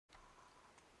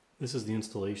This is the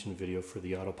installation video for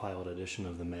the Autopilot edition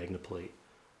of the Magneplate.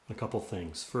 A couple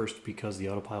things. First, because the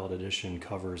Autopilot edition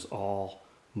covers all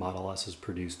Model S's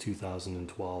produced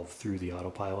 2012 through the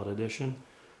Autopilot edition,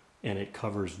 and it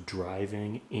covers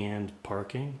driving and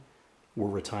parking, we're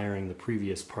retiring the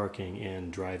previous parking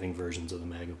and driving versions of the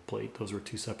Magneplate. Those were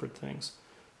two separate things.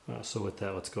 So with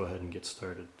that, let's go ahead and get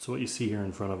started. So what you see here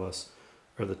in front of us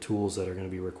are the tools that are going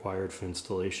to be required for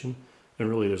installation. And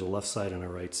really there's a left side and a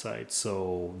right side.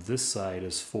 So this side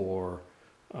is for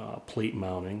plate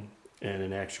mounting, and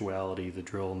in actuality the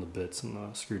drill and the bits and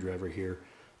the screwdriver here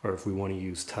are if we want to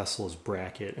use Tesla's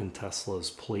bracket and Tesla's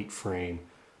plate frame,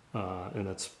 and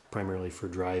that's primarily for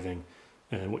driving.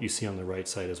 And what you see on the right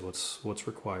side is what's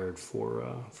required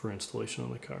for installation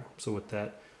on the car. So with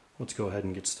that, let's go ahead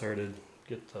and get started,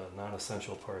 get the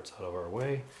non-essential parts out of our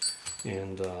way,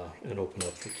 and open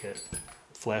up the kit.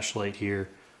 Flashlight here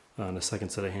on the second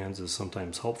set of hands is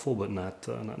sometimes helpful, but not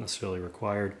necessarily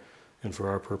required. And for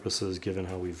our purposes, given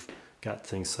how we've got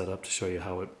things set up to show you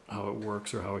how it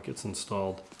works or how it gets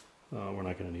installed, we're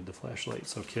not going to need the flashlight.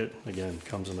 So kit, again,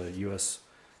 comes in a U.S.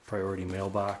 priority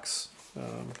mailbox.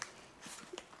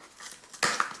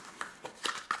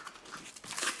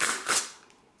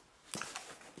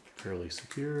 Fairly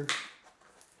secure.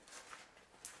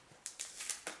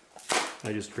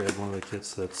 I just grabbed one of the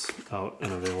kits that's out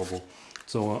and available.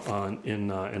 So in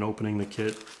opening the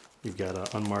kit, you've got an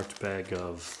unmarked bag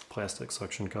of plastic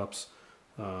suction cups.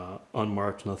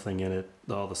 Unmarked, nothing in it.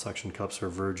 All the suction cups are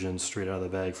virgin, straight out of the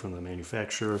bag from the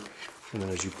manufacturer. And then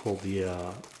as you pull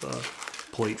the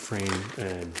plate frame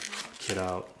and kit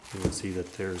out, you can see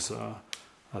that there's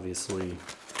obviously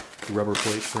rubber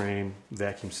plate frame,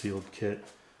 vacuum sealed kit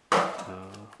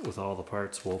with all the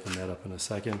parts. We'll open that up in a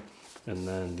second. And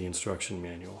then the instruction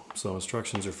manual. So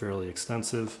instructions are fairly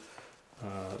extensive.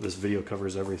 This video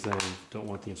covers everything. Don't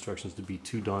want the instructions to be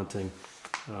too daunting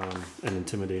and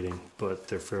intimidating, but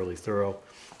they're fairly thorough.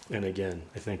 And again,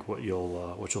 I think what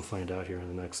you'll find out here in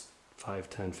the next 5,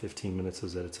 10, 15 minutes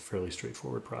is that it's a fairly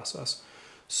straightforward process.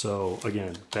 So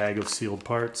again, bag of sealed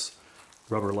parts,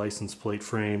 rubber license plate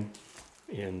frame,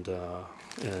 and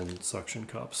suction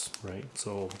cups, right?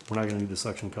 So we're not going to need the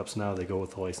suction cups now. They go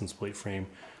with the license plate frame.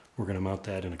 We're going to mount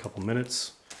that in a couple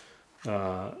minutes.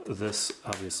 This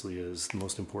obviously is the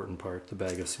most important part, the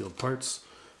bag of sealed parts.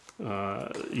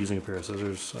 Using a pair of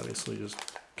scissors, obviously just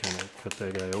kind of cut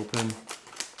that guy open,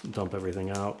 dump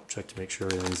everything out, check to make sure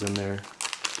everything's in there.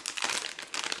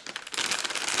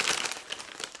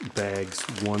 Bags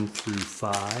 1 through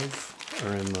 5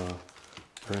 are in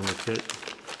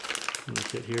the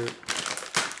kit here,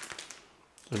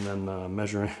 and then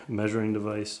measuring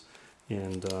device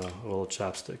and a little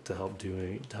chopstick to help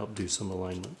do some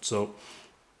alignment. So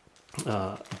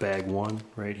bag 1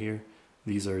 right here,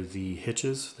 these are the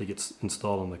hitches that get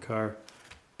installed on the car.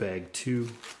 Bag 2,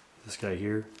 this guy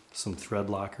here, some thread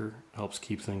locker, helps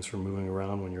keep things from moving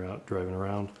around when you're out driving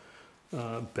around.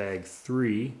 Bag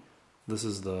 3, this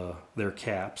is their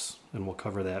caps, and we'll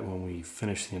cover that when we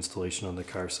finish the installation on the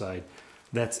car side.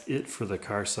 That's it for the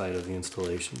car side of the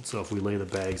installation. So if we lay the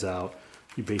bags out,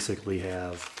 you basically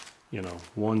have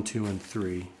 1, 2, and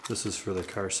 3. This is for the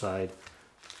car side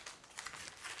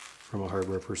from a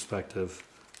hardware perspective,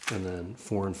 and then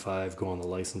 4 and 5 go on the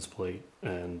license plate.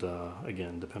 And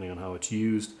again, depending on how it's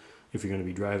used, if you're going to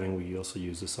be driving, we also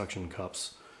use the suction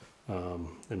cups and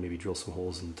maybe drill some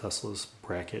holes in Tesla's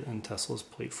bracket and Tesla's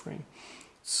plate frame.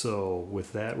 So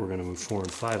with that, we're going to move 4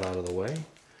 and 5 out of the way,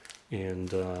 and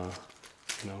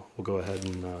we'll go ahead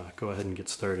and get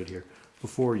started here.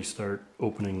 Before you start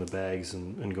opening the bags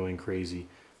and going crazy,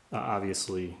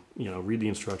 obviously, read the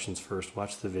instructions first,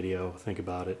 watch the video, think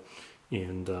about it,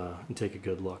 and take a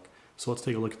good look. So let's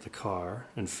take a look at the car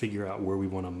and figure out where we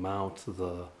want to mount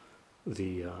the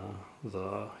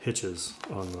hitches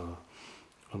on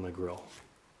the grill.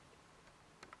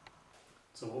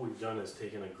 So what we've done is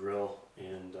taken a grill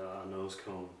and a nose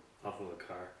cone off of a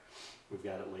car. We've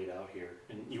got it laid out here,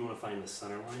 and you want to find the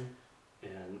center line,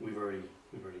 and we've already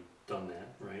done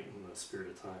that, right, in the spirit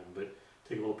of time. But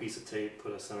take a little piece of tape,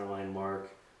 put a center line mark,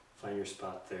 find your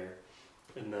spot there,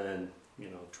 and then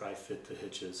try fit the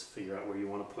hitches, figure out where you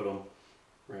want to put them,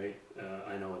 right?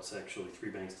 I know it's actually 3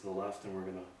 banks to the left, and we're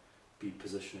going to be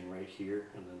positioning right here,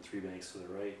 and then 3 banks to the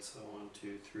right, so 1,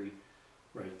 2, 3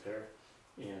 right there,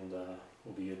 and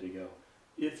we'll be good to go.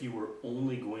 If you were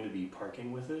only going to be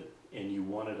parking with it and you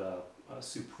wanted a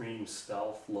supreme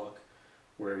stealth look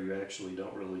where you actually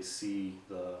don't really see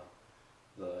the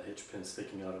hitch pin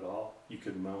sticking out at all, you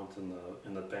could mount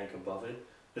in the bank above it.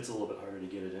 It's a little bit harder to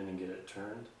get it in and get it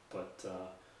turned, but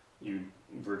you'd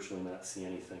virtually not see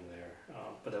anything there.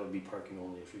 But that would be parking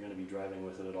only. If you're going to be driving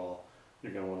with it at all,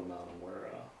 you're going to want to mount them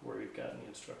where you've got in the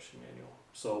instruction manual.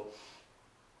 So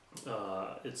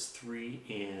it's 3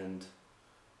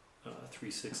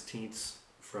 3/16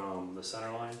 from the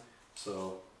center line.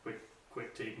 So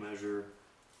quick tape measure,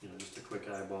 just a quick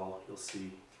eyeball, you'll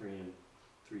see 3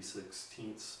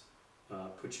 3/16.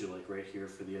 Put you like right here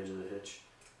for the edge of the hitch,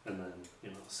 and then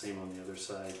same on the other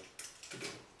side,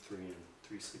 3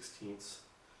 3/16.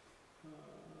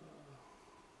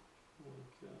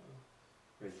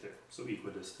 Right there, so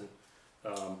equidistant.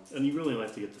 And you really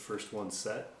like to get the first one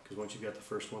set, because once you've got the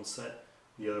first one set,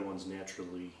 the other ones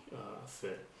naturally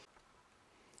fit.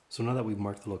 So now that we've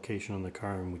marked the location on the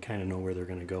car and we kind of know where they're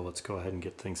going to go, let's go ahead and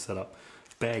get things set up.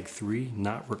 Bag 3,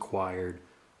 not required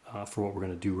for what we're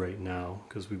going to do right now,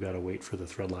 because we've got to wait for the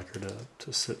thread locker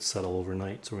to settle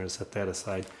overnight, so we're going to set that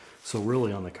aside. So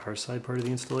really on the car side part of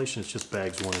the installation, it's just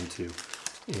bags 1 and 2.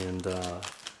 And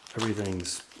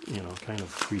everything's kind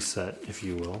of preset, if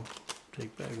you will.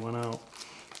 Take bag 1 out,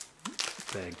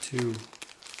 bag 2,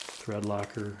 thread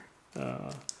locker,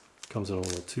 comes in a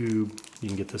little tube. You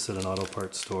can get this at an auto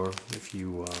parts store if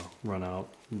you run out,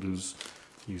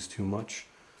 use too much.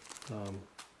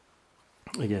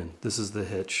 Again, this is the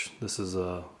hitch. This is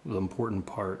the important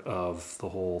part of the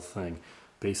whole thing.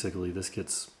 Basically, this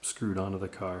gets screwed onto the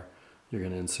car. You're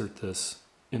going to insert this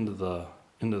into the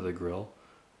grill.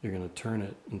 You're going to turn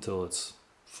it until it's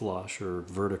flush or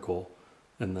vertical,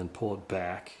 and then pull it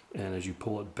back. And as you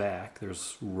pull it back,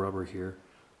 there's rubber here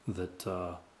that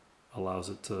allows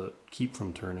it to keep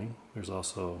from turning. There's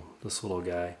also this little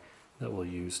guy that we'll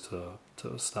use to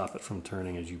stop it from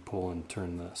turning as you pull and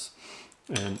turn this.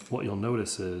 And what you'll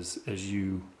notice is as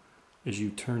you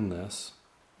turn this,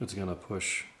 it's going to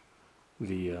push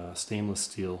the stainless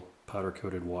steel powder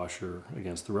coated washer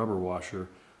against the rubber washer.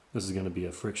 This is going to be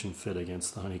a friction fit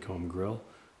against the honeycomb grill,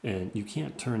 and you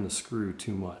can't turn the screw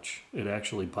too much. It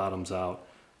actually bottoms out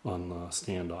on the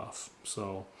standoff,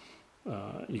 so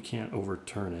you can't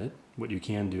overturn it. What you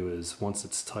can do is once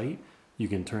it's tight, you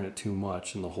can turn it too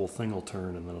much and the whole thing will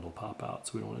turn and then it'll pop out,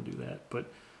 so we don't want to do that.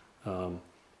 But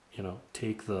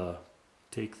take the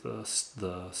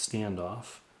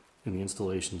standoff and the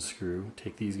installation screw,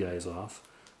 take these guys off,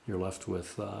 you're left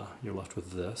with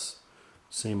this.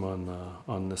 Same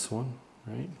on this one,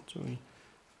 right? So we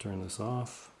turn this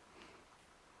off,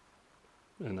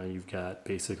 and now you've got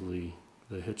basically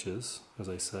the hitches. As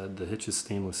I said, the hitch is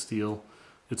stainless steel.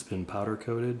 It's been powder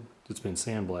coated, it's been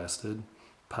sandblasted,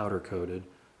 powder coated,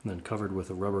 and then covered with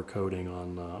a rubber coating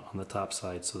on the top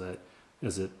side, so that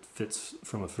as it fits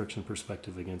from a friction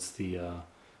perspective against the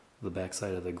back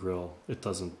side of the grill, it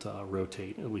doesn't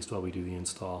rotate, at least while we do the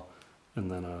install. And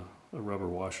then a rubber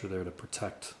washer there to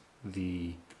protect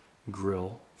the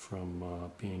grill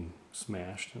from being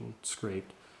smashed and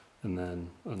scraped, and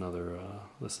then another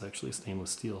this is actually a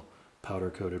stainless steel powder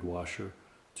coated washer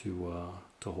to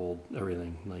hold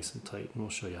everything nice and tight, and we'll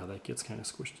show you how that gets kind of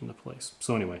squished into place.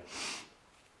 So anyway,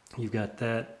 you've got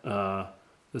that.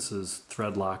 This is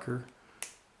thread locker.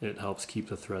 It helps keep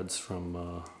the threads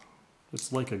from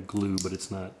it's like a glue, but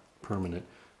it's not permanent.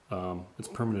 It's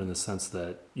permanent in the sense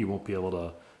that you won't be able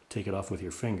to take it off with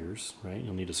your fingers, right?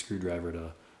 You'll need a screwdriver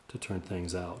to turn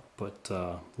things out. But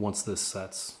once this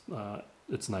sets,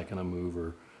 it's not going to move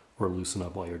or loosen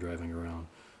up while you're driving around.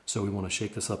 So we want to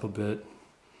shake this up a bit,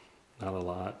 not a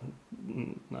lot,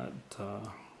 not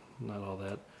all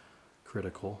that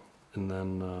critical. And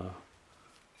then,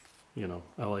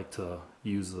 I like to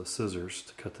use the scissors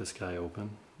to cut this guy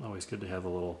open. Always good to have a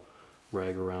little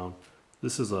rag around.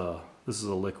 This is a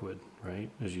liquid, right?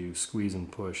 As you squeeze and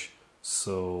push.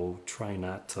 So try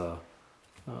not to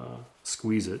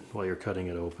squeeze it while you're cutting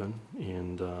it open,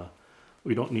 and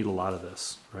we don't need a lot of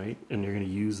this, right? And you're going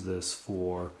to use this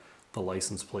for the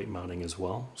license plate mounting as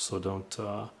well, so don't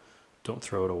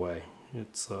throw it away.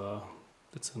 It's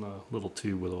in a little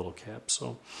tube with a little cap,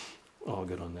 so all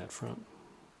good on that front.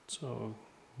 So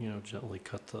gently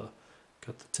cut the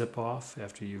tip off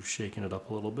after you've shaken it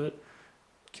up a little bit.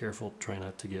 Careful, try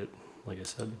not to get, like I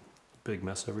said, a big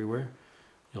mess everywhere.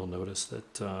 You'll notice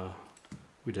that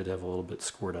we did have a little bit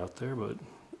squirt out there, but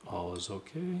all is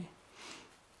okay.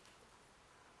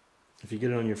 If you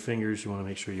get it on your fingers, you want to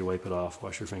make sure you wipe it off,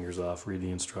 wash your fingers off, read the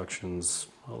instructions,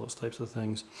 all those types of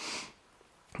things.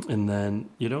 And then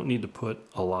you don't need to put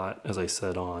a lot, as I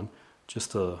said, on,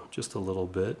 just a little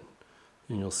bit.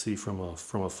 And you'll see from a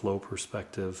flow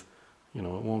perspective, it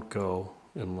won't go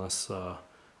unless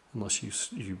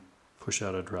you push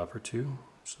out a drop or two.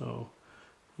 So,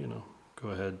 go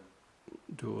ahead,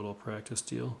 do a little practice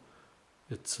deal.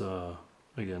 It's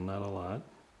again, not a lot,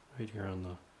 right here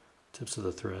on tips of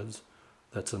the threads.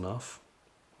 That's enough.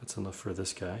 That's enough for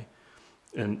this guy.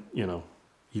 And you know,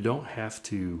 you don't have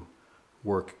to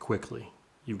work quickly.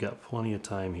 You've got plenty of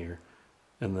time here.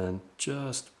 And then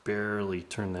just barely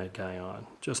turn that guy on,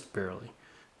 just barely.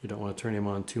 You don't want to turn him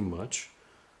on too much.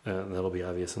 That'll be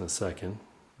obvious in a second.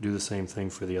 Do the same thing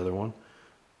for the other one.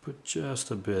 Put just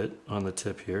a bit on the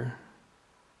tip here,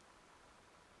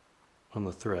 on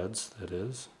the threads, that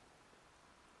is.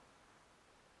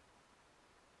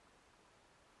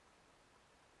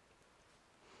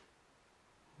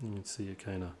 You can see it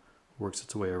kind of works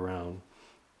its way around.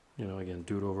 You know, again,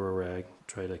 do it over a rag.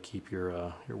 Try to keep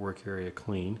your work area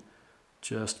clean.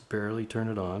 Just barely turn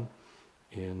it on,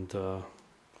 and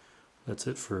that's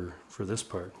it for this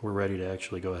part. We're ready to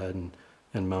actually go ahead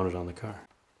and mount it on the car.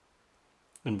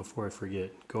 And before I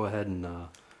forget, go ahead and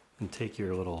take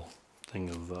your little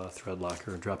thing of thread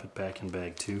locker and drop it back in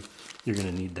bag 2. You're going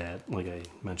to need that, like I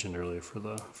mentioned earlier, for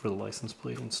the license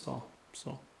plate install.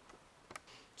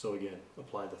 So again,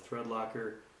 apply the thread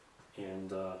locker,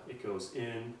 and it goes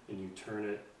in, and you turn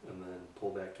it, and then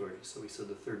pull back towards you. So we said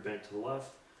the third bank to the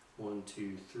left. 1,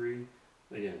 2, 3.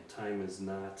 Again, time is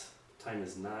not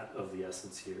of the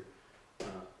essence here.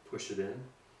 Push it in,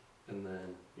 and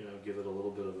then give it a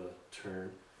little bit of a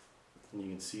turn, and you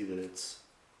can see that it's.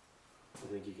 I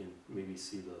think you can maybe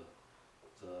see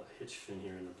the hitch fin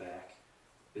here in the back.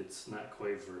 It's not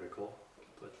quite vertical,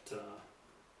 but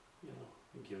you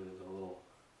give it a little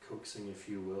coaxing, if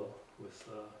you will, with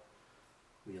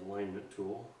the alignment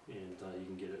tool, and you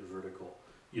can get it vertical.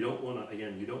 You don't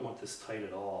want this tight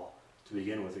at all to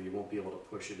begin with, or you won't be able to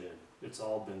push it in. It's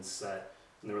all been set,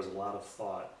 and there was a lot of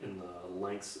thought in the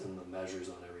lengths and the measures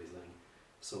on everything.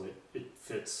 So it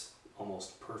fits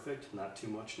almost perfect, not too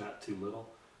much, not too little.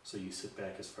 So you sit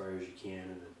back as far as you can,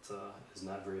 and it is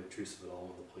not very obtrusive at all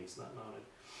when the plate's not mounted.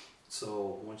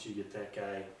 So once you get that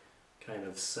guy kind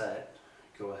of set,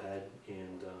 go ahead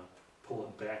and pull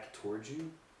it back towards you.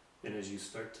 And as you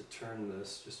start to turn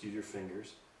this, just use your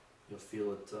fingers. You'll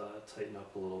feel it tighten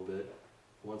up a little bit.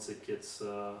 Once it gets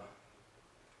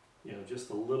just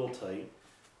a little tight,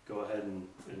 go ahead and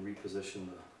reposition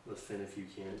the fin if you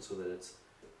can, so that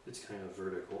it's kind of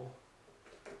vertical.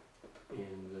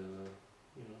 And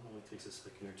it only takes a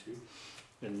second or two.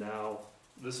 And now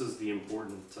this is the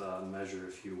important measure,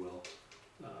 if you will.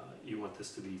 You want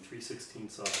this to be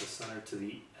 3/16 off the center to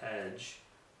the edge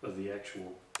of the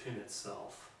actual pin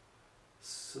itself.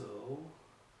 So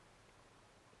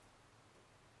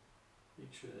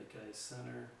make sure that guy's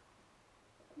center,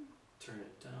 turn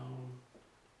it down,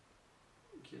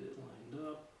 get it lined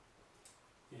up,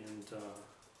 and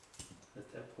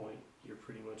at that point you're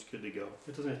pretty much good to go.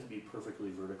 It doesn't have to be perfectly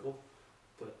vertical,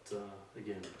 but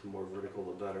again, the more vertical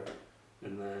the better.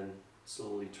 And then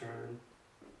slowly turn.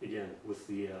 Again, with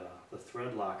the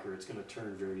thread locker, it's going to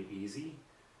turn very easy.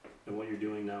 And what you're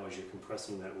doing now is you're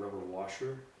compressing that rubber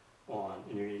washer on,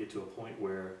 and you're going to get to a point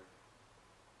where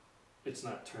it's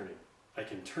not turning. I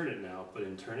can turn it now, but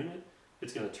in turning it,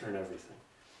 it's going to turn everything.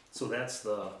 So that's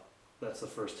the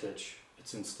first hitch.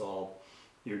 It's installed.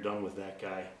 You're done with that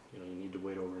guy. You need to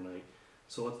wait overnight.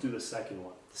 So let's do the second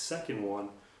one. The second one,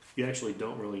 you actually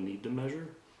don't really need to measure.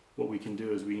 What we can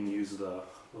do is we can use the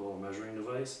little measuring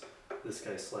device. This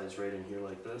guy slides right in here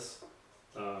like this.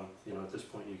 At this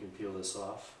point you can peel this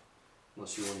off,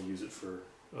 unless you want to use it for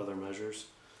other measures.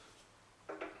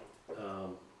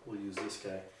 We'll use this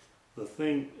guy. The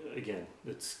thing, again,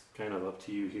 it's kind of up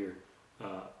to you here.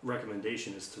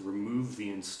 Recommendation is to remove the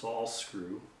install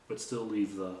screw, but still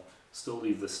leave the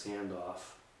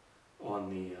standoff on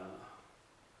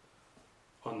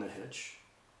the hitch.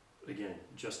 Again,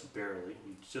 just barely.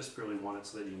 You just barely want it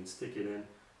so that you can stick it in,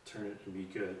 turn it, and be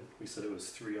good. We said it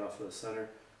was 3 off of the center.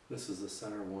 This is the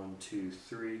center, 1, 2,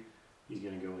 3. He's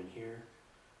going to go in here.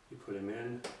 You put him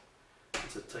in.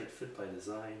 It's a tight fit by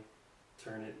design.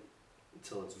 Turn it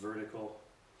until it's vertical.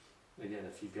 Again,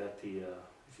 if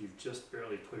you've just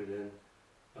barely put it in,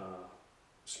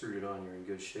 screwed it on, you're in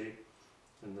good shape.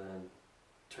 And then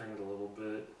turn it a little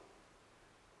bit.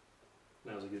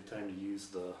 Now's a good time to use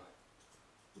the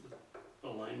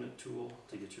alignment tool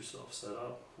to get yourself set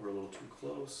up. We're a little too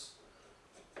close.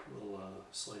 We'll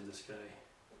slide this guy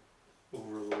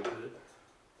over a little bit.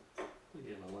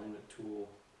 Again, alignment tool.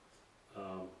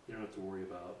 You don't have to worry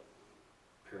about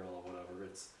parallel, whatever.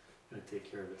 It's going to take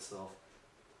care of itself.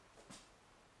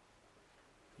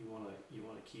 You want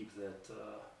to keep that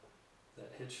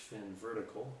hitch fin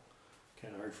vertical.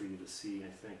 Kind of hard for you to see, I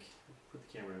think. Put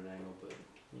the camera at an angle, but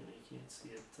you can't see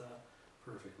it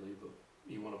perfectly. But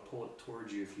you want to pull it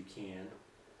towards you if you can,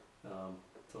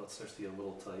 until it starts to get a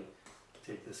little tight.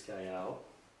 Take this guy out.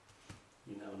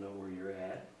 You now know where you're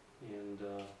at. And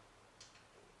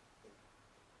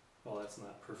while that's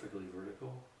not perfectly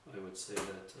vertical, I would say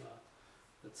that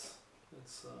that's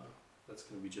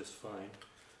going to be just fine.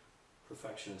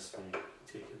 Perfectionists may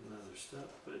take it another step,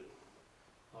 but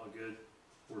all good.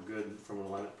 We're good from an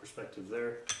alignment perspective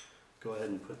there. Go ahead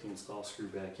and put the install screw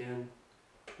back in,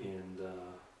 and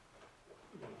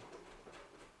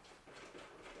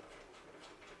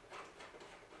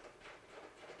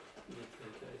get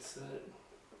that guy set.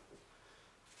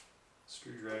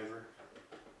 Screwdriver.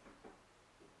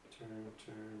 Turn,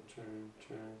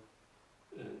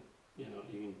 and you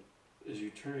can, as you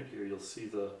turn it here, you'll see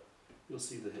the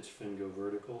hitch fin go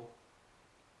vertical.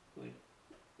 Like,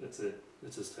 that's it.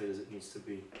 It's as tight as it needs to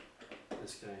be.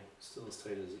 This guy still as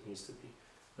tight as it needs to be.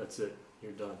 That's it.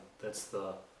 You're done. That's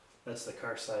the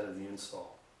car side of the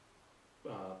install.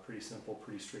 Pretty simple,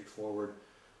 pretty straightforward.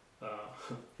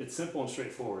 It's simple and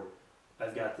straightforward.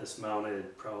 I've got this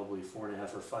mounted probably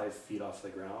 4.5 or 5 feet off the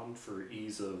ground for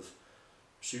ease of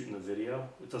shooting the video.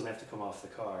 It doesn't have to come off the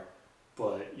car,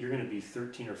 but you're going to be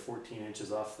 13 or 14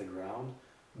 inches off the ground,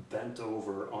 bent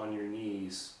over on your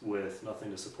knees with nothing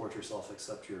to support yourself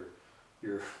except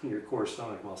your core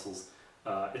stomach muscles.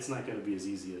 It's not going to be as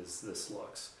easy as this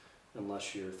looks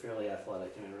unless you're fairly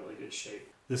athletic and in really good shape.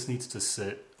 This needs to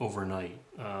sit overnight.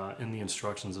 In the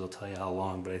instructions it'll tell you how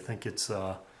long, but I think it's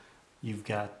you've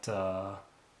got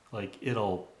like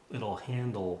it'll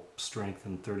handle strength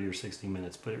in 30 or 60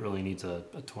 minutes, but it really needs a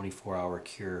 24-hour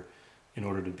cure in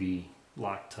order to be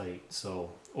Loctite.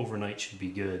 So overnight should be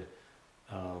good.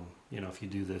 If you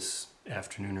do this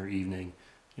afternoon or evening,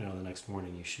 the next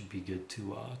morning you should be good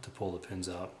to pull the pins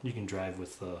out. You can drive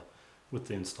with the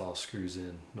install screws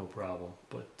in, no problem.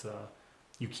 But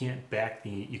you can't back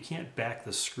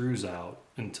the screws out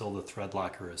until the thread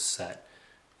locker is set,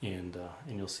 and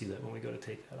you'll see that when we go to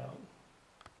take that out.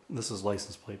 This is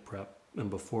license plate prep, and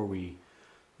before we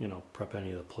prep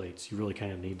any of the plates, you really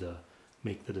kind of need to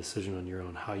make the decision on your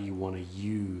own how you want to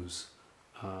use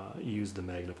the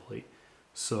Magneplate.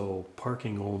 So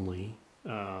parking only,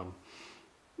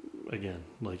 again,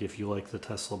 like if you like the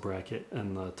Tesla bracket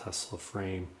and the Tesla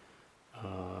frame,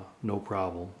 no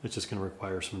problem. It's just going to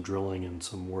require some drilling and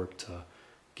some work to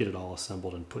get it all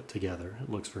assembled and put together. It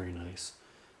looks very nice.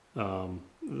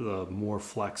 The more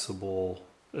flexible,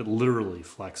 literally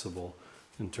flexible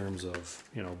in terms of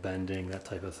bending, that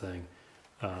type of thing,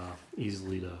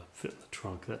 easily to fit in the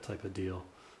trunk, that type of deal,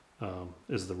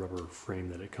 is the rubber frame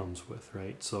that it comes with,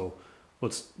 right? So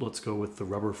let's go with the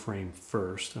rubber frame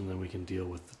first, and then we can deal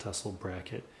with the Tesla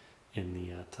bracket in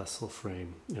the Tesla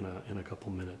frame in a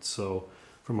couple minutes. So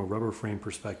from a rubber frame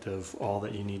perspective, all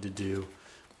that you need to do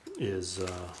is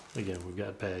again, we've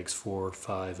got bags 4,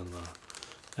 5,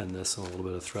 and this, and a little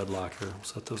bit of thread locker. We'll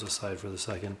set those aside for the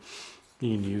second.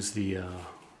 You can use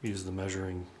the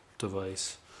measuring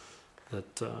device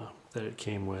that it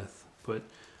came with, but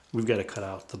we've got to cut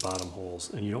out the bottom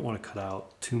holes, and you don't want to cut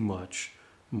out too much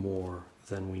more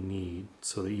than we need.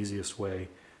 So the easiest way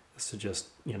is to just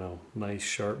nice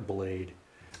sharp blade,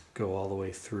 go all the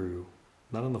way through,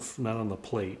 not on the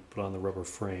plate, but on the rubber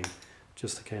frame,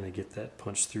 just to kind of get that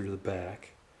punch through to the back,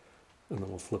 and then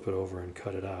we'll flip it over and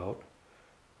cut it out.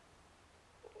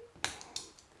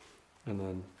 And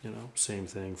then same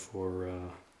thing for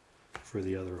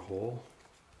the other hole.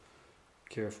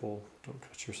 Careful, don't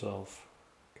cut yourself.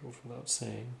 Goes without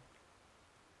saying.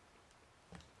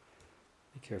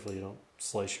 Be careful you don't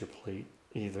slice your plate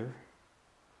either.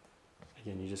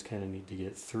 Again, you just kind of need to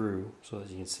get through so that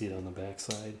you can see it on the back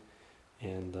side,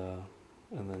 and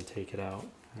then take it out,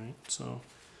 right? So,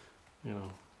 I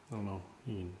don't know,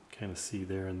 you can kind of see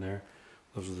there and there.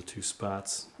 Those are the two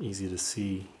spots, easy to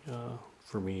see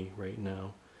for me right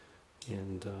now,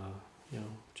 and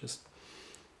just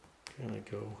kind of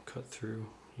go cut through.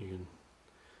 You can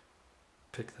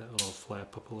pick that little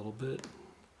flap up a little bit,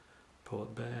 pull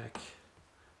it back,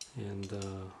 and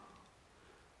you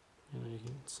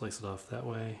can slice it off that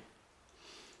way.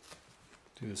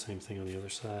 Do the same thing on the other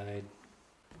side.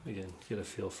 Again, get a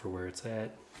feel for where it's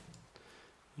at,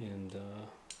 and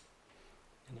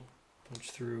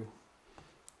punch through.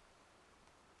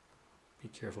 Be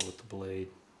careful with the blade.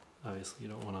 Obviously, you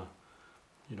don't want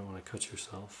to cut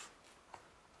yourself,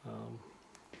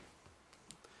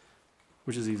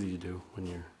 which is easy to do when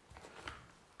you're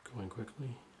going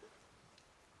quickly.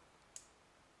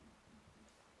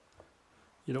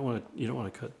 You don't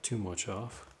want to cut too much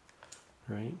off,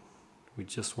 right? We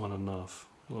just want enough.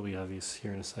 It'll be obvious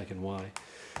here in a second why.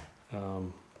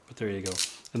 But there you go.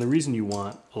 And the reason you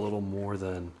want a little more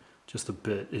than just a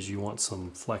bit is you want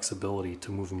some flexibility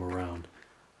to move them around.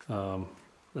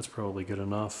 That's probably good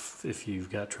enough. If you've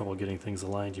got trouble getting things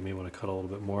aligned, you may want to cut a little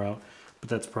bit more out, but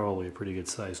that's probably a pretty good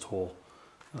sized hole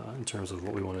in terms of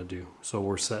what we want to do. So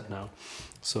we're set now.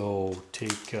 So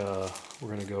we're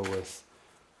going to go with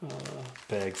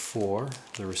bag 4,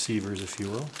 the receivers, if you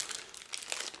will.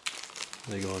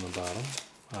 They go on the bottom,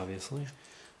 obviously.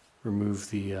 Remove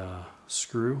the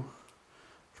screw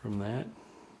from that.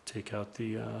 Take out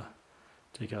the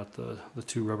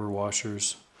 2 rubber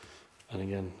washers, and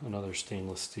again another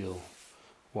stainless steel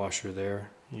washer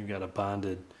there. You've got a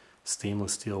bonded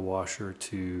stainless steel washer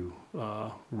to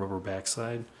rubber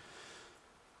backside.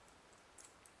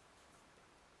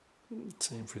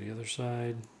 Same for the other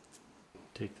side.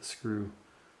 Take the screw,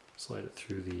 slide it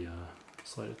through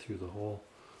the hole.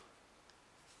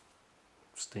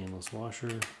 Stainless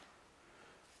washer,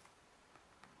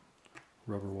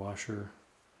 rubber washer,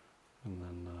 and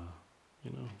then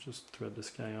just thread this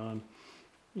guy on.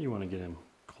 You want to get him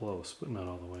close, but not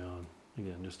all the way on.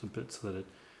 Again, just a bit so that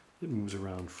it moves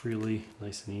around freely,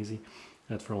 nice and easy.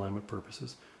 That's for alignment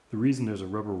purposes. The reason there's a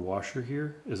rubber washer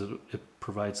here is it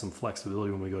provides some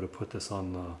flexibility when we go to put this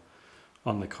on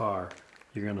the car.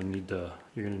 You're gonna need to.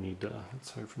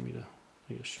 It's hard for me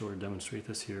to show or demonstrate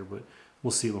this here, but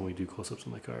we'll see when we do close-ups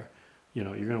on the car. You're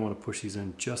gonna want to push these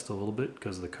in just a little bit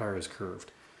because the car is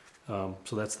curved.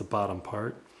 So that's the bottom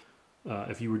part.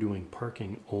 If you were doing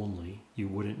parking only, you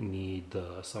wouldn't need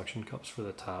the suction cups for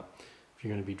the top. If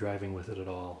you're going to be driving with it at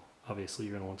all, obviously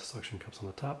you're going to want the suction cups on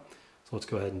the top. So let's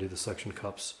go ahead and do the suction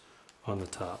cups on the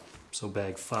top. So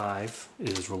bag 5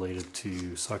 is related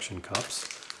to suction cups,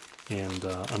 and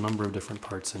a number of different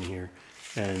parts in here.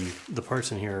 And the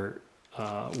parts in here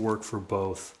work for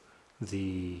both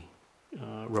the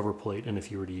rubber plate and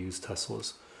if you were to use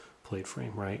Tesla's plate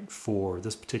frame, right? For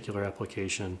this particular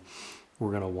application, we're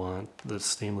going to want the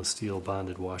stainless steel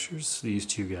bonded washers, these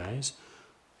 2 guys.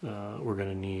 We're going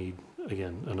to need,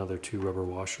 again, another 2 rubber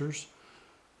washers.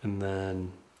 And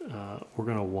then we're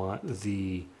going to want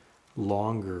the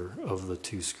longer of the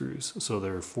 2 screws. So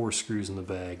there are 4 screws in the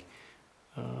bag.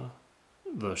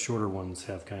 The shorter ones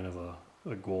have kind of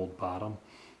a gold bottom.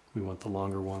 We want the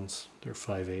longer ones. They're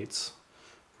 5/8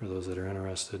 for those that are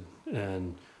interested.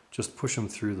 And just push them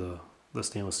through the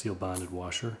stainless steel bonded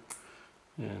washer.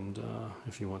 And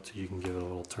if you want to, you can give it a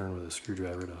little turn with a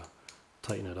screwdriver to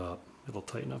tighten it up. It'll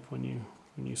tighten up when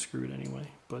you screw it anyway.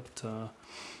 But so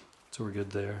we're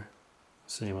good there.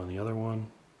 Same on the other one.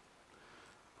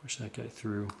 Push that guy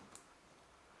through.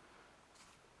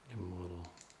 Give him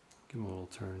a little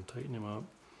turn. Tighten him up,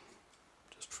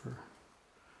 just for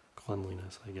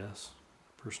cleanliness, I guess.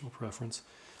 Personal preference.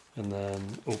 And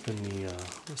then open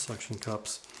the suction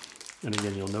cups. And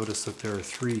again, you'll notice that there are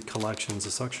 3 collections.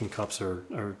 The suction cups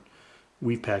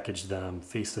we've packaged them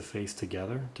face to face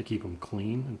together to keep them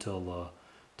clean until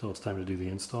it's time to do the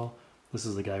install. This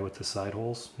is the guy with the side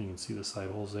holes. You can see the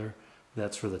side holes there.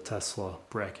 That's for the Tesla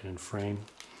bracket and frame.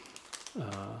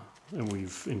 And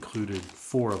we've included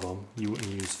 4 of them. You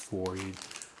wouldn't use 4, you'd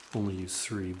only use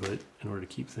 3, but in order to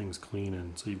keep things clean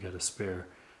and so you've got a spare,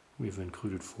 we've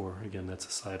included 4. Again, that's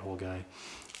a side hole guy.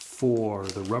 For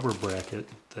the rubber bracket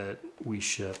that we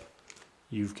ship,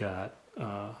 you've got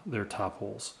their top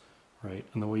holes, right?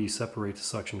 And the way you separate the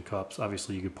suction cups,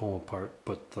 obviously you could pull them apart,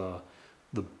 but the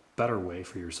better way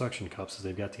for your suction cups is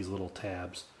they've got these little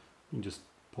tabs. You can just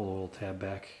pull a little tab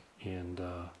back and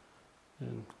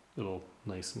it'll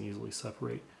nice and easily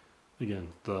separate. Again,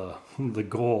 the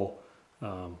goal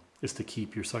is to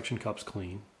keep your suction cups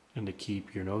clean and to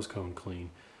keep your nose cone clean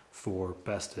for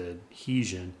best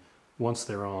adhesion. Once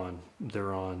they're on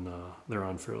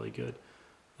fairly good.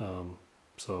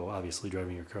 So obviously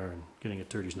driving your car and getting it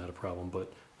dirty is not a problem,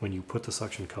 but when you put the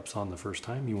suction cups on the first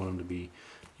time, you want them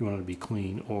to be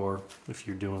clean. Or if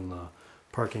you're doing the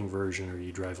parking version or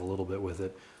you drive a little bit with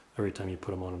it, every time you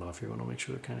put them on and off, you want to make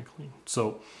sure they're kind of clean.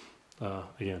 So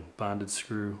again, bonded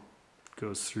screw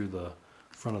goes through the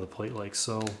front of the plate like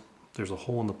so. There's a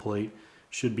hole in the plate,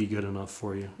 should be good enough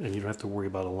for you, and you don't have to worry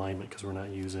about alignment because we're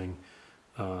not using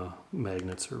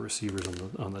magnets or receivers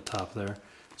on the top there,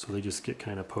 so they just get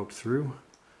kind of poked through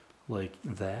like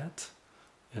that,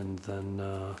 and then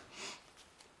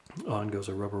on goes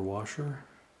a rubber washer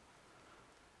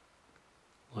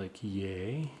like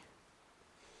yay,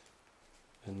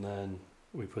 and then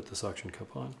we put the suction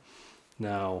cup on.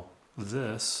 Now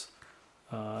this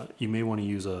you may want to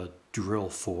use a drill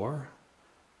 4.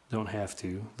 Don't have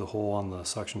to. The hole on the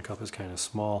suction cup is kind of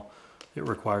small. It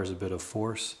requires a bit of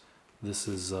force. This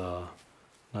is,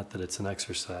 not that it's an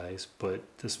exercise, but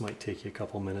this might take you a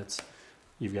couple minutes.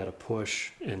 You've got to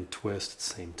push and twist at the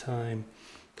same time.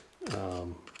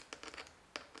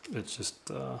 It's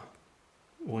just,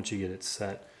 once you get it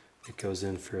set, it goes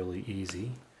in fairly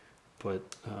easy.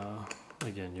 But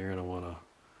again, you're going to want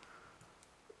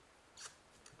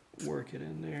to work it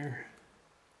in there.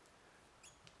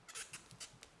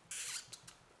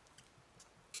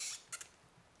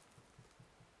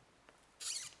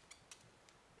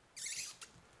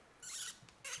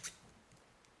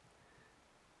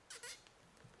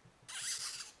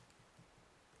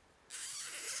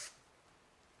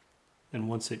 And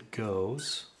once it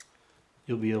goes,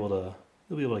 you'll be able to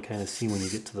kind of see when you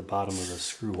get to the bottom of the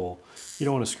screw hole. You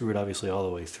don't want to screw it obviously all the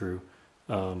way through.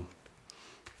 You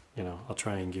know, I'll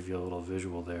try and give you a little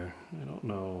visual there. I don't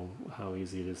know how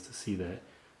easy it is to see that,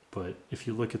 but if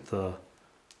you look at the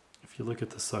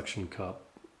suction cup,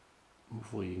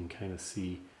 hopefully you can kind of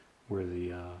see where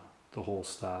the hole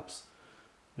stops.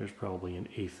 There's probably an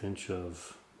 1/8 inch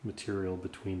of material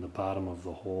between the bottom of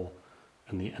the hole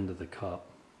and the end of the cup,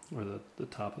 or the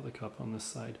top of the cup on this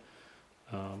side.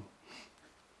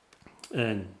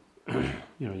 And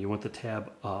you know, you want the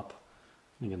tab up.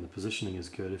 Again, the positioning is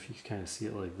good. If you kind of see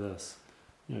it like this,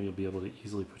 you know, you'll be able to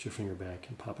easily put your finger back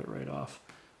and pop it right off.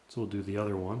 So we'll do the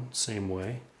other one, same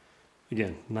way.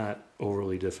 Again, not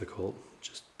overly difficult,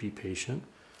 just be patient.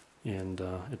 And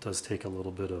it does take a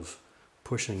little bit of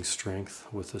pushing strength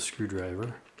with the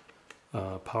screwdriver.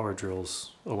 Power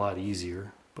drill's a lot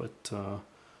easier, but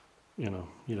you know,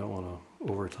 you don't want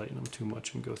to over tighten them too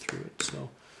much and go through it. So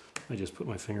I just put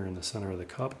my finger in the center of the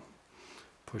cup,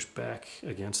 push back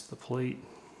against the plate,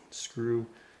 screw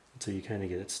until you kind of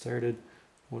get it started.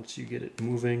 Once you get it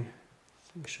moving,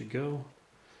 things should go.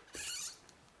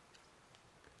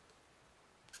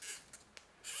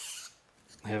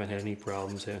 I haven't had any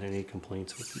problems, haven't had any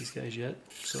complaints with these guys yet,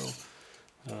 so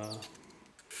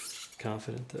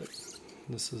confident that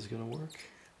this is going to work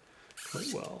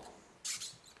quite well.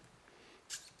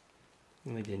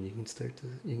 And again, you can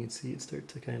see it start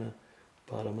to kind of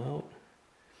bottom out.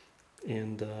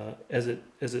 And as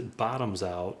it bottoms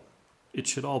out, it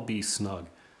should all be snug.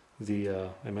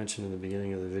 I mentioned in the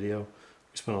beginning of the video,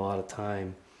 we spent a lot of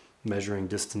time measuring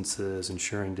distances,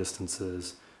 ensuring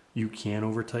distances. You can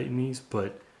over tighten these,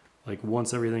 but like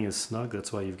once everything is snug,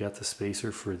 that's why you've got the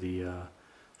spacer for the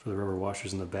rubber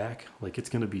washers in the back. Like it's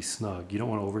going to be snug. You don't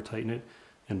want to over tighten it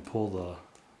and pull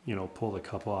the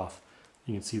cup off.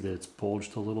 You can see that it's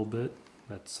bulged a little bit.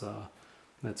 That's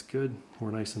good.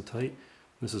 We're nice and tight.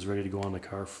 This is ready to go on the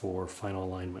car for final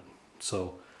alignment.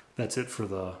 So that's it for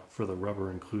the rubber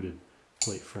included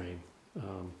plate frame.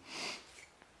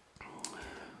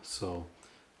 So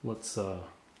let's we'll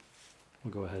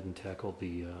go ahead and tackle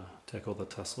the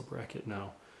Tesla bracket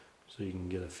now, so you can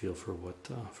get a feel for what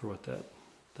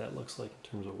that looks like in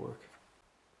terms of work.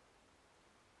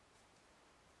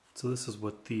 So this is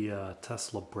what the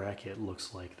Tesla bracket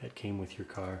looks like that came with your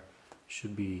car.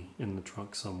 Should be in the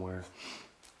trunk somewhere.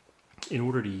 In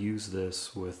order to use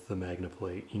this with the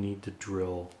Magneplate, you need to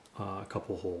drill a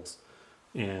couple holes.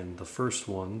 And the first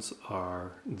ones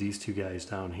are these two guys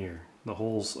down here. The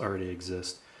holes already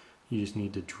exist. You just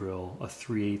need to drill a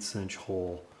 3/8 inch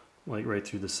hole, like right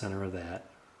through the center of that.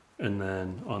 And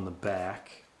then on the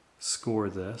back, score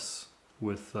this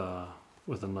with a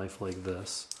knife like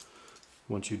this.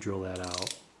 Once you drill that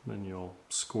out, then you'll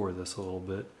score this a little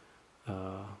bit.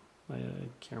 I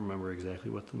can't remember exactly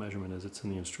what the measurement is. It's in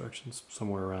the instructions,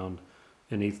 somewhere around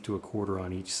 1/8 to 1/4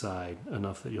 on each side,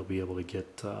 enough that you'll be able to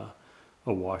get a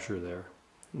washer there.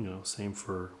 You know, same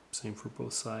for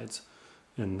both sides,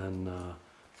 and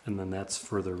then that's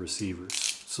for the receivers.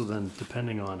 So then,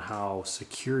 depending on how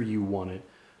secure you want it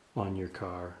on your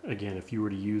car, again, if you were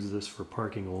to use this for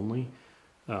parking only,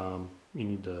 you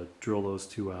need to drill those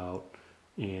two out,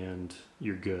 and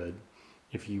you're good.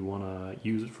 If you want to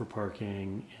use it for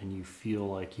parking and you feel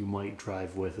like you might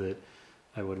drive with it,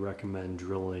 I would recommend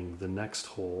drilling the next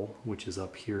hole, which is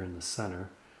up here in the center,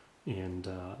 and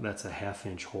that's a 1/2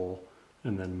 inch hole,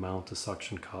 and then mount a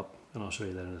suction cup, and I'll show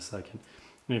you that in a second.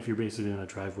 And if you're basically going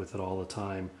to drive with it all the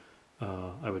time,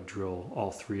 I would drill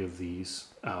all three of these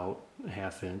out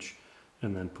 1/2 inch,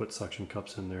 and then put suction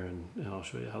cups in there, and I'll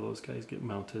show you how those guys get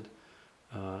mounted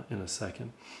in a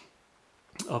second.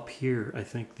 Up here, I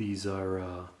think these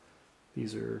are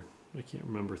I can't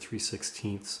remember,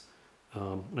 3/16.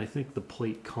 And I think the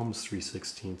plate comes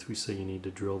 3/16. We say you need to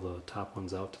drill the top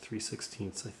ones out to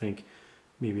 3/16. I think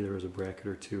maybe there was a bracket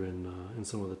or two in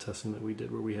some of the testing that we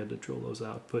did where we had to drill those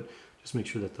out, but just make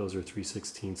sure that those are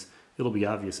 3/16. It'll be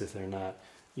obvious if they're not.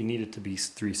 You need it to be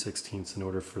 3/16 in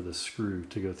order for the screw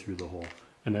to go through the hole,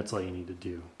 and that's all you need to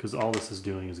do, because all this is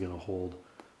doing is going to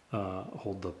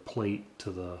hold the plate to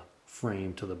the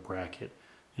frame to the bracket,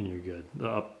 and you're good.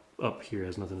 The up here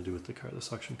has nothing to do with the car. The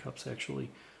suction cups actually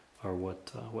are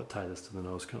what tie this to the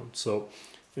nose cone. So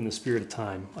in the spirit of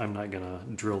time, I'm not gonna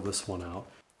drill this one out.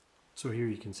 So here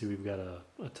you can see we've got a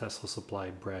Tesla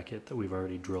supplied bracket that we've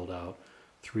already drilled out,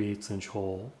 3/8 inch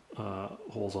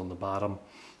holes on the bottom,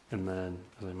 and then,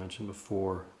 as I mentioned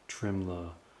before, trim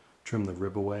the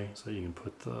rib away so that you can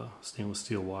put the stainless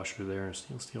steel washer there and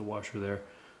stainless steel washer there,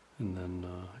 and then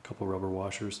a couple rubber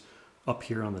washers. Up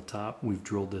here on the top, we've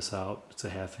drilled this out. It's a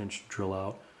 1/2 inch drill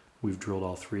out. We've drilled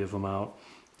all 3 of them out,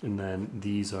 and then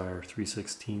these are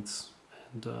 3/16.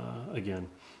 And again,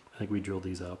 I think we drilled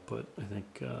these out, but I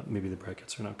think maybe the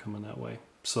brackets are not coming that way.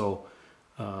 So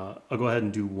I'll go ahead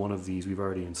and do one of these. We've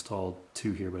already installed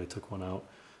 2 here, but I took one out.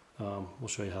 We'll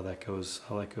show you how that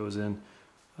goes in.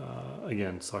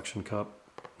 Again, suction cup,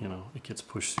 it gets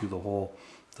pushed through the hole.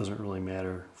 Doesn't really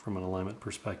matter from an alignment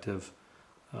perspective.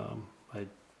 I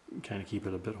kind of keep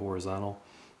it a bit horizontal.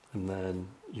 And then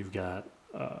you've got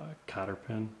a cotter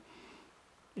pin.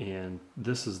 And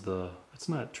this is it's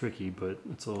not tricky, but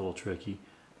it's a little tricky.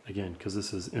 Again, because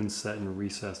this is inset and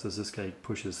recessed, as this guy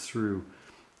pushes through,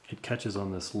 it catches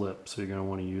on this lip. So you're going to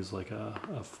want to use like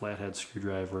a flathead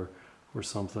screwdriver or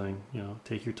something.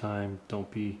 Take your time.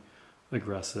 Don't be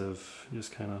aggressive.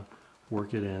 Just kind of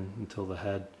work it in until the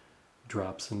head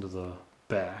drops into the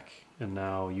back. And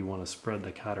now you want to spread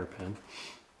the cotter pin.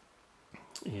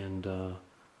 And, I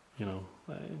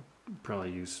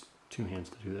probably use 2 hands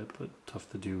to do that, but tough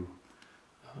to do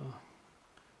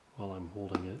while I'm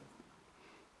holding it.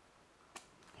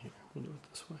 Here, we'll do it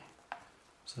this way.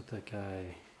 Set that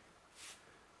guy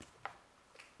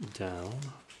down,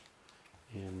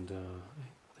 and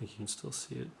I think you can still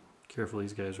see it. Careful,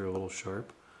 these guys are a little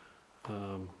sharp.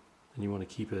 And you want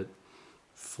to keep it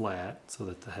flat so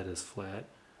that the head is flat,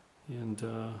 and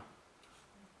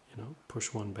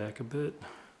push one back a bit,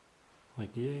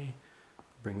 like yay.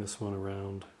 Bring this one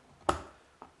around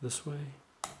this way.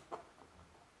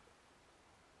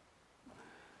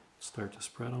 Start to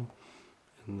spread them,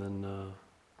 and then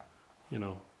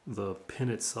the pin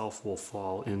itself will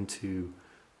fall into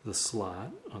the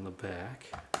slot on the back,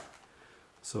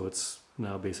 so it's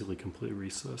now basically completely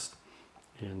recessed.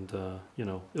 And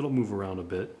it'll move around a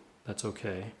bit. That's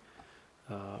okay.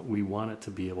 We want it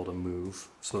to be able to move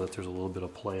so that there's a little bit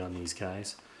of play on these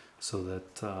guys, so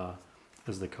that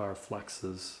as the car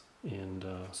flexes and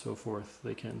so forth,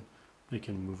 they can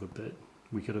move a bit.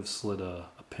 We could have slid a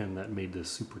pin that made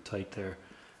this super tight there,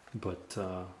 but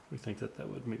we think that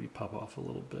would maybe pop off a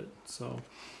little bit. So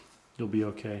you'll be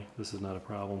okay. This is not a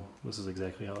problem. This is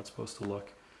exactly how it's supposed to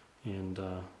look. And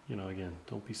again,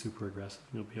 don't be super aggressive.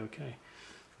 You'll be okay.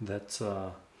 That's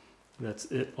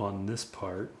it on this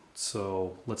part.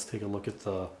 So let's take a look at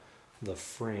the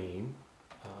frame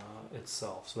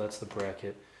itself. So that's the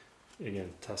bracket.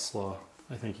 Again, Tesla.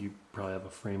 I think you probably have a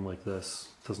frame like this.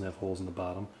 It doesn't have holes in the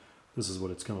bottom. This is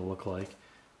what it's going to look like.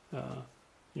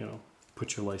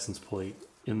 Put your license plate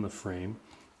in the frame,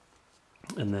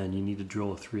 and then you need to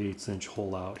drill a 3/8 inch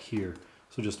hole out here.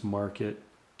 So just mark it,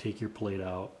 take your plate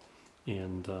out,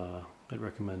 and I'd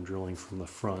recommend drilling from the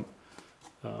front.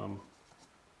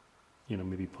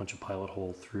 Maybe punch a pilot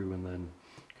hole through and then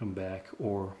come back,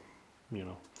 or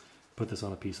put this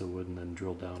on a piece of wood and then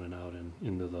drill down and out and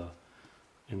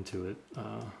into it,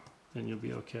 and you'll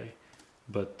be okay.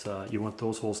 But you want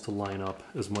those holes to line up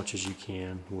as much as you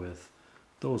can with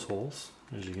those holes.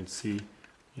 As you can see,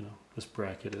 this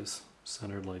bracket is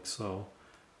centered like so.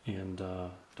 And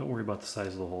don't worry about the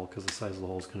size of the hole, because the size of the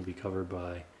hole is going to be covered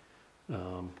by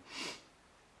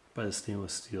the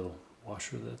stainless steel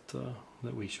washer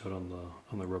that we showed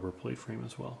on the rubber plate frame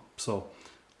as well. So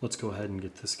let's go ahead and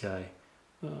get this guy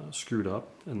screwed up,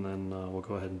 and then we'll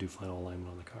go ahead and do final alignment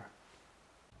on the car.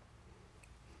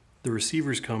 The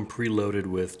receivers come preloaded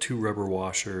with 2 rubber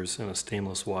washers and a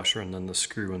stainless washer, and then the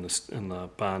screw and the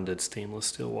bonded stainless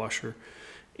steel washer.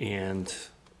 And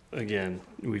again,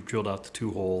 we've drilled out the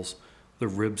 2 holes. The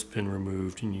rib's been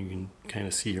removed, and you can kind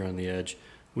of see here on the edge.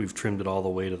 We've trimmed it all the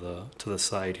way to the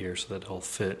side here so that it'll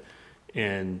fit,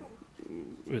 and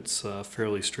it's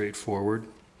fairly straightforward.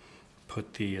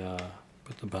 Put the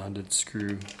bonded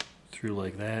screw through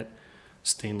like that.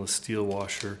 Stainless steel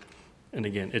washer. And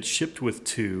again, it's shipped with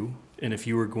 2, and if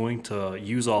you were going to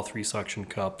use all 3 suction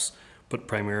cups, but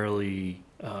primarily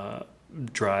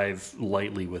drive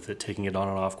lightly with it, taking it on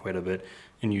and off quite a bit,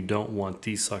 and you don't want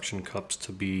these suction cups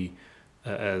to be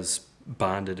as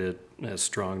bonded, as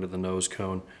strong to the nose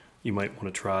cone, you might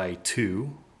want to try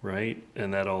 2, right?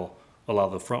 And that'll allow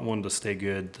the front one to stay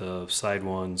good, the side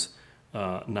ones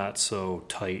not so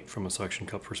tight from a suction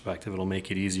cup perspective. It'll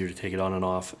make it easier to take it on and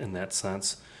off in that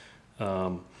sense.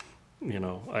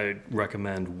 I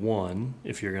recommend 1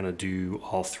 if you're going to do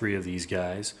all 3 of these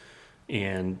guys.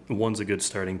 and one's a good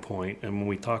starting point. And when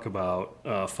we talk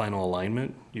about final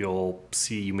alignment, you'll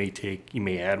see you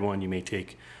may add one, you may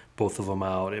take both of them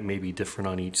out. It may be different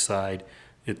on each side.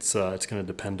 It's going to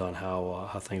depend on how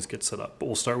things get set up. But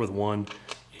we'll start with one,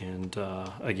 and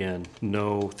again,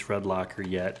 no thread locker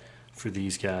yet for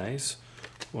these guys.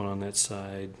 One on that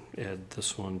side. Add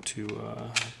this one to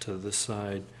this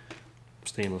side.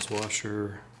 Stainless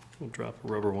washer. We'll drop a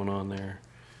rubber one on there,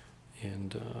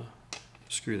 and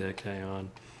screw that guy on.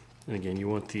 And again, you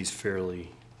want these fairly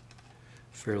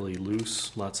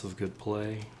loose. Lots of good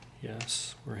play.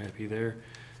 Yes, we're happy there.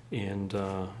 And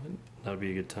that would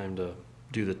be a good time to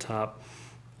do the top.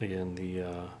 Again,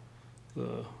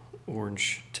 the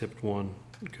orange tipped one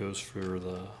goes for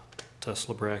the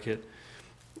Tesla bracket.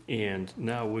 And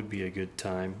now would be a good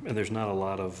time. And there's not a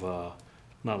lot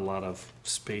of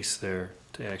space there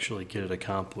to actually get it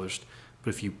accomplished.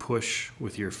 But if you push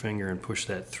with your finger and push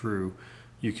that through,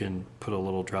 you can put a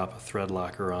little drop of thread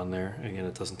locker on there. Again,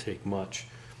 it doesn't take much.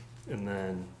 And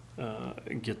then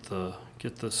get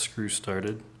the screw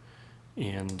started,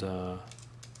 and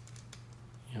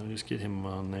just get him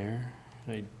on there.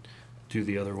 I do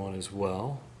the other one as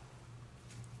well.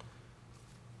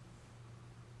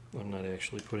 I'm not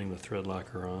actually putting the thread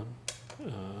locker on,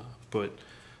 but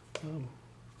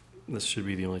this should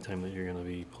be the only time that you're going to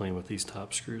be playing with these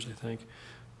top screws, I think.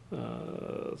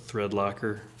 Thread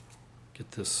locker,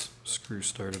 get this screw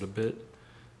started a bit,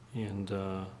 and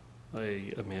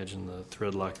I imagine the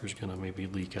thread locker is going to maybe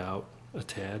leak out a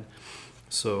tad.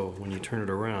 So when you turn it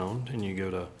around and you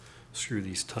go to screw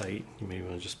these tight, you may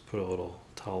want to just put a little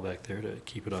towel back there to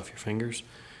keep it off your fingers,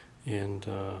 and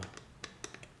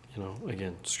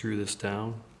again, screw this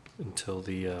down until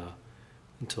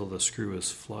the screw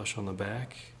is flush on the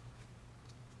back.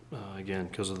 Again,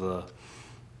 because of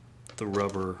the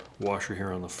rubber washer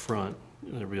here on the front,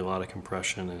 there'll be a lot of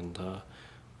compression, and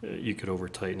you could over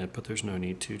tighten it, but there's no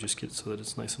need to. Just get it so that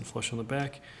it's nice and flush on the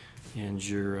back, and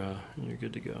you're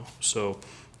good to go. So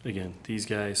again, these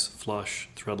guys flush,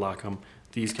 thread lock them.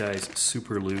 These guys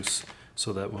super loose,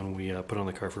 so that when we put on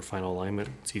the car for final alignment,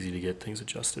 it's easy to get things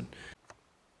adjusted.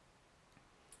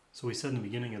 So we said in the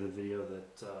beginning of the video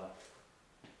that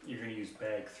you're going to use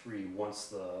bag 3 once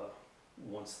the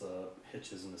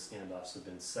hitches and the standoffs have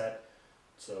been set.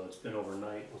 So it's been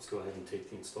overnight. Let's go ahead and take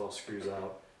the install screws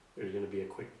out. There's going to be a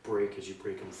quick break as you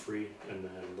break them free, and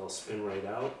then they'll spin right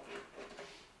out.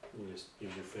 You just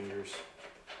use your fingers.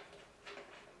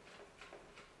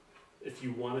 If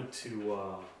you wanted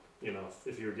to,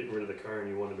 if you were getting rid of the car and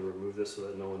you wanted to remove this so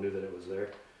that no one knew that it was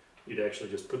there, you'd actually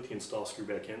just put the install screw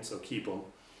back in, so keep them.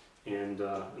 And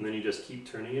then you just keep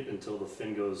turning it until the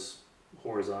fin goes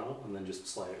horizontal, and then just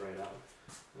slide it right out.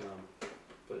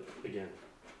 But again,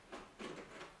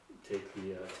 take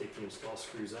the install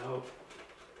screws out.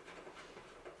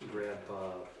 Grab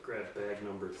bag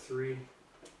number 3.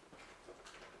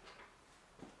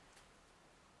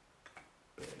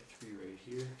 Bag 3 right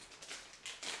here.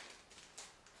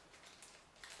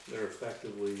 There are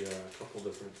effectively a couple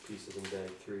different pieces in bag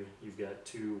 3. You've got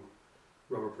 2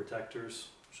 rubber protectors.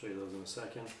 I'll show you those in a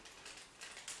second.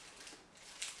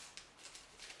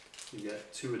 You've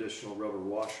got 2 additional rubber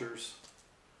washers.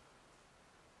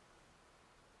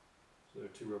 So there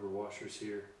are 2 rubber washers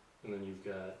here, and then you've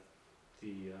got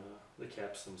the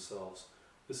caps themselves.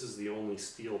 This is the only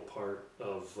steel part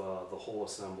of the whole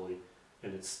assembly,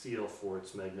 and it's steel for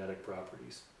its magnetic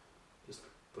properties. Just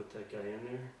put that guy in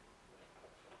there,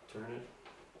 turn it.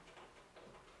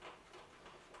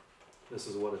 This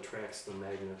is what attracts the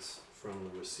magnets from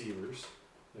the receivers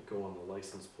that go on the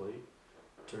license plate.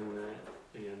 Turn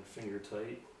that, again, finger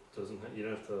tight. Doesn't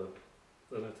have to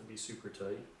be super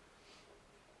tight.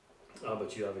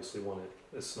 But you obviously want it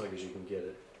as snug as you can get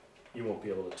it. You won't be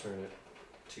able to turn it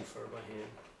too far by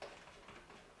hand.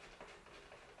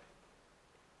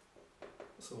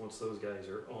 So once those guys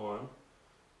are on,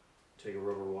 take a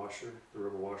rubber washer. The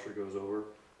rubber washer goes over.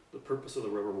 The purpose of the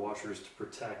rubber washer is to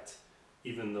protect,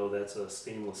 even though that's a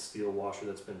stainless steel washer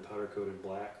that's been powder coated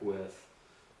black with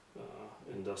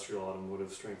industrial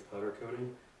automotive strength powder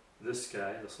coating. This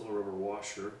guy, this little rubber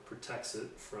washer, protects it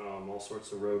from all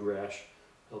sorts of road rash,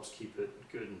 helps keep it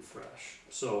good and fresh.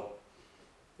 So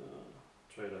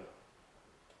try to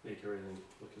make everything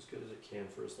look as good as it can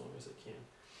for as long as it can.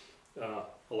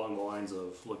 Along the lines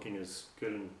of looking as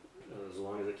good and as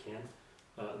long as it can.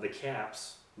 The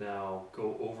caps now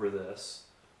go over this,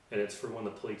 and it's for when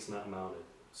the plate's not mounted.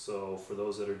 So for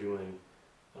those that are doing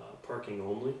parking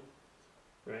only,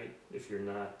 right? If you're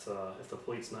not, if the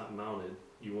plate's not mounted,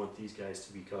 you want these guys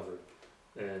to be covered.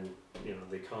 And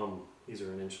they come. These are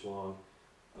 1 inch long.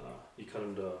 You cut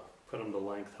them to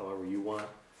length however you want.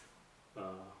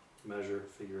 measure,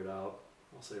 figure it out.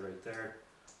 I'll say right there,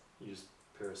 use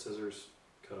a pair of scissors,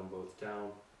 cut them both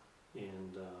down,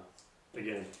 and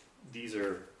again, these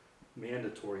are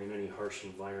mandatory in any harsh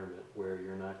environment where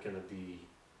you're not going to be,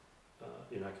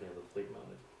 you're not going to have the plate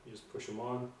mounted. You just push them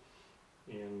on,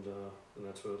 and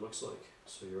that's what it looks like.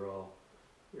 So you're all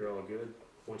good.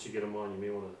 Once you get them on, you may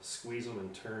want to squeeze them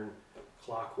and turn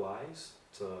clockwise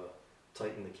to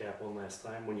tighten the cap one last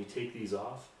time. When you take these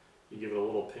off, you give it a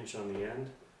little pinch on the end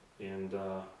and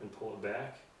pull it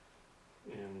back,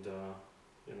 and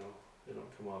you know, they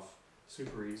don't come off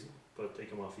super easy, but they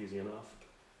come off easy enough.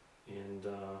 And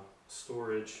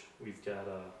storage, we've got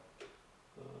a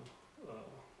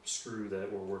screw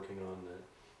that we're working on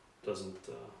that doesn't,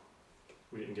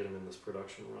 we didn't get them in this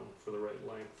production run for the right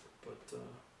length, but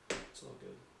it's all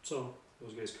good. So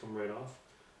those guys come right off.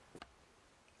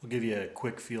 We'll give you a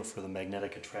quick feel for the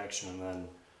magnetic attraction and then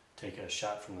take a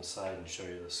shot from the side and show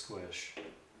you the squish.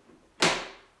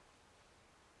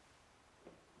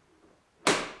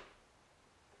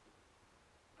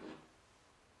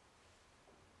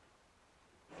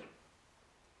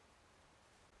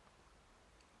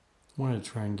 I wanted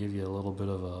to try and give you a little bit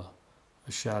of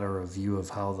a shot or a view of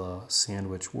how the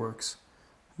sandwich works.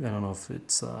 I don't know if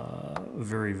it's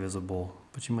very visible,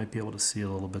 but you might be able to see a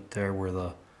little bit there where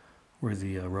the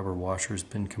rubber washer has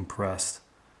been compressed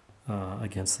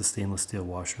against the stainless steel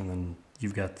washer, and then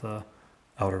you've got the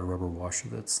outer rubber washer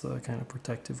that's the kind of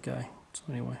protective guy. So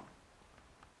anyway,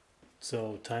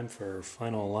 so time for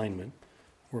final alignment.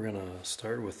 We're going to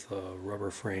start with the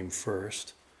rubber frame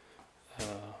first.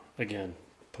 Again,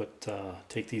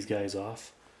 take these guys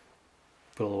off,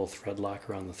 put a little thread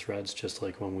locker on the threads just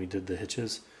like when we did the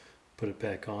hitches, put it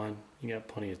back on. You got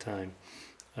plenty of time.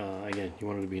 Again, you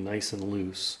want it to be nice and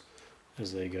loose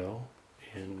as they go,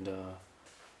 and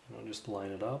just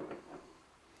line it up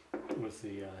with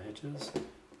the hitches.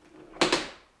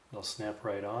 They'll snap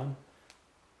right on.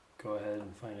 Go ahead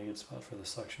and find a good spot for the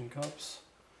suction cups.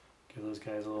 Give those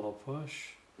guys a little push,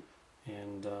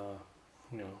 and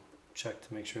check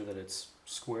to make sure that it's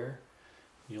square.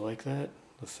 You like that,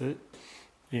 the fit?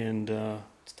 And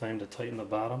it's time to tighten the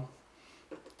bottom.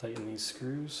 Tighten these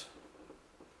screws.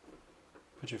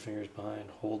 Put your fingers behind.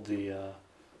 Hold the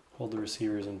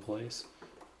receivers in place.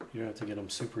 You don't have to get them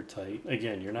super tight.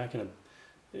 Again, you're not gonna.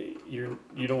 You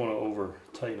don't want to over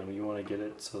tighten them. You want to get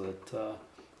it so that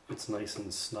it's nice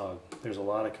and snug. There's a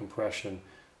lot of compression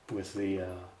with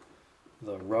the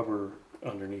rubber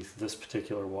underneath this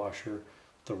particular washer,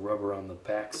 the rubber on the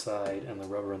back side, and the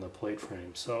rubber on the plate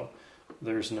frame. So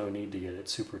there's no need to get it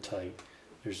super tight.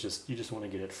 You just want to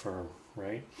get it firm,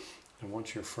 right? And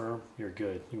once you're firm, you're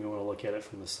good. You may want to look at it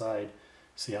from the side,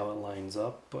 see how it lines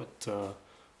up, but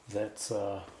that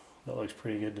looks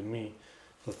pretty good to me.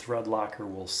 The thread locker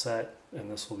will set, and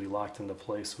this will be locked into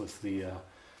place with the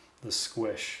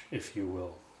squish, if you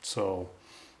will. So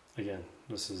again,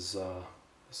 this is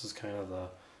kind of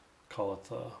call it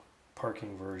the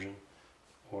parking version,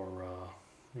 or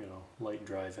light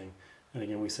driving. And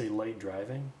again, we say light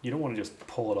driving. You don't want to just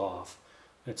pull it off.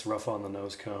 It's rough on the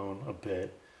nose cone a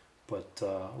bit, but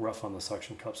rough on the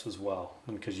suction cups as well.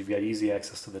 And because you've got easy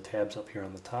access to the tabs up here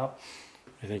on the top,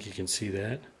 I think you can see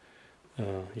that.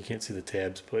 You can't see the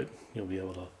tabs, but you'll be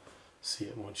able to see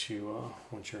it once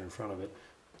you're in front of it.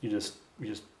 You just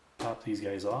pop these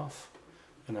guys off,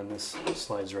 and then this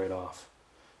slides right off.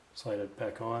 Slide it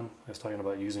back on. I was talking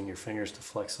about using your fingers to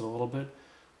flex it a little bit.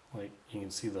 Like you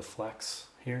can see the flex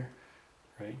here,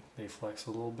 right? They flex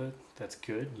a little bit. That's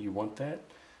good. You want that.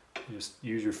 You just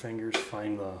use your fingers.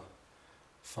 Find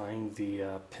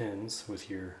the pins with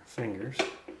your fingers,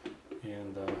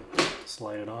 and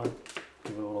slide it on.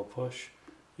 Give it a little push,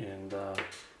 and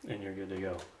you're good to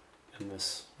go. And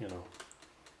this,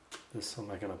 this I'm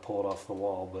not going to pull it off the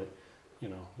wall, but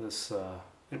this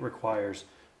it requires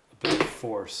a bit of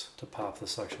force to pop the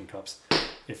suction cups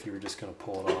if you were just going to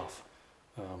pull it off.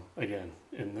 Again,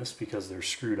 in this, because they're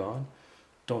screwed on,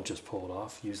 don't just pull it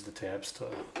off. Use the tabs to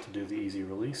do the easy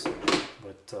release.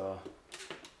 But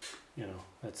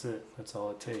that's it. That's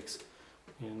all it takes,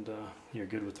 and you're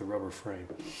good with the rubber frame.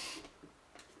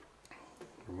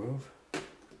 Remove,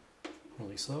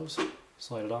 release those,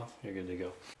 slide it off, you're good to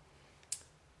go.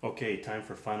 Okay, time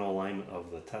for final alignment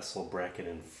of the Tesla bracket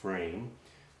and frame.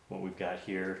 What we've got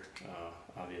here,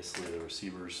 obviously the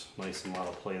receiver's nice and a lot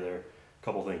of play there. A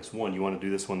couple things. One, you want to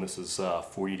do this when this is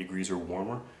 40 degrees or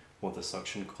warmer. You want the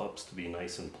suction cups to be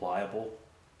nice and pliable.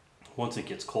 Once it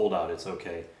gets cold out, it's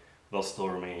okay. They'll still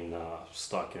remain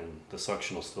stuck and the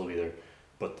suction will still be there.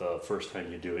 But the first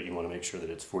time you do it, you want to make sure that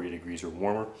it's 40 degrees or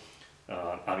warmer.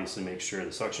 Obviously make sure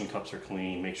the suction cups are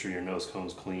clean, make sure your nose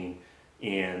cone's clean,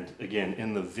 And again,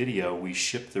 in the video, we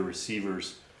ship the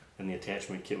receivers and the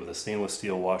attachment kit with a stainless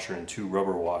steel washer and 2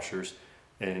 rubber washers.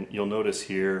 And you'll notice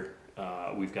here,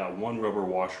 we've got 1 rubber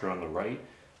washer on the right.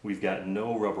 We've got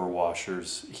no rubber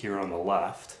washers here on the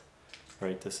left.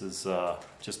 Right, this is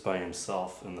just by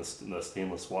himself in the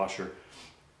stainless washer.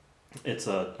 It's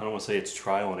I don't want to say it's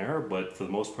trial and error, but for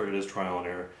the most part it is trial and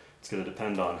error. It's going to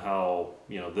depend on how,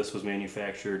 you know, this was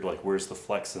manufactured, like where's the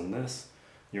flex in this,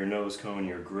 your nose cone,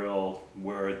 your grill,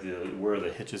 where are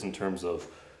the hitches in terms of,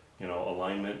 you know,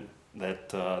 alignment,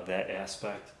 that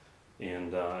aspect,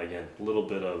 and again, a little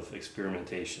bit of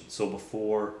experimentation. So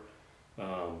before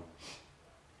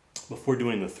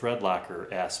doing the thread locker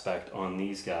aspect on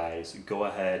these guys, go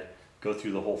ahead, go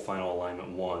through the whole final alignment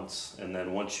once, and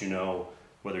then once you know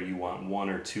whether you want 1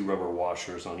 or 2 rubber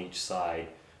washers on each side,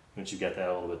 once you get that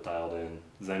a little bit dialed in,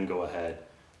 then go ahead,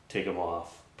 take them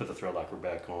off, put the thread locker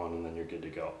back on, and then you're good to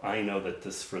go. I know that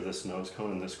for this nose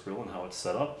cone and this grill and how it's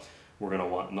set up, we're going to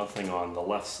want nothing on the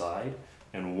left side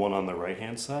and 1 on the right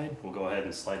hand side. We'll go ahead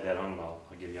and slide that on, and I'll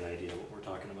give you an idea of what we're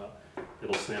talking about.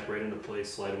 It'll snap right into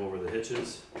place, slide them over the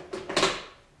hitches.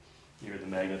 You hear the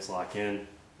magnets lock in,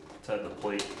 set the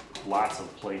plate, lots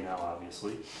of plate now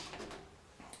obviously.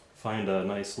 Find a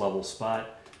nice level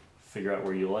spot, figure out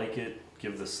where you like it,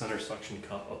 give the center suction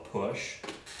cup a push.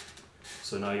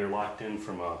 So now you're locked in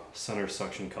from a center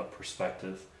suction cup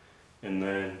perspective. And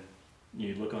then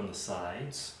you look on the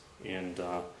sides, and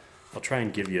I'll try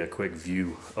and give you a quick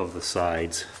view of the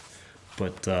sides,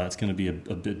 but it's going to be a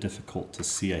bit difficult to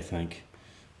see, I think.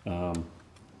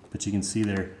 But you can see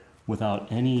there,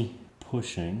 without any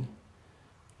pushing,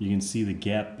 you can see the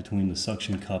gap between the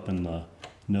suction cup and the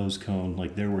nose cone.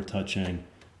 Like there we're touching,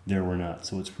 there we're not.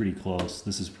 So it's pretty close.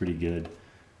 This is pretty good.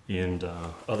 And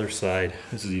other side,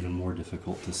 this is even more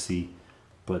difficult to see.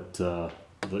 But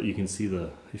you can see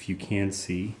if you can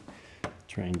see,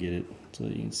 try and get it so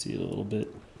you can see it a little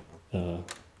bit.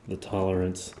 The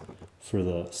tolerance for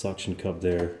the suction cup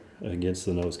there against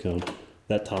the nose cone,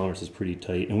 that tolerance is pretty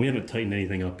tight, and we haven't tightened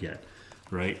anything up yet,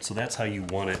 right? So that's how you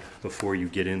want it before you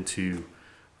get into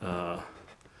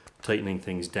tightening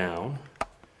things down.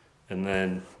 And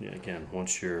then again,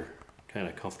 once you're kind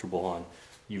of comfortable on,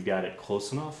 you've got it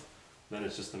close enough, then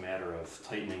it's just a matter of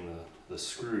tightening the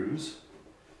screws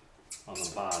on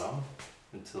the bottom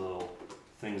until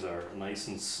things are nice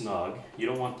and snug. You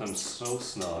don't want them so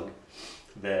snug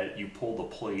that you pull the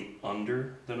plate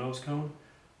under the nose cone,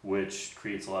 which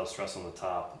creates a lot of stress on the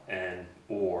top, and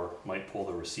or might pull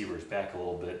the receivers back a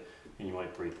little bit, and you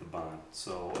might break the bond.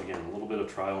 So again, a little bit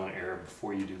of trial and error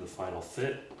before you do the final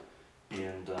fit,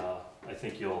 and I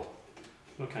think you'll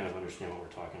kind of understand what we're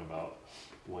talking about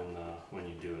when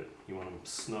you do it. You want them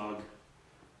snug.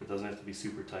 It doesn't have to be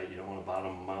super tight. You don't want to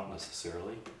bottom them out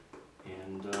necessarily,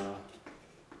 and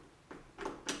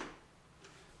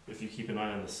if you keep an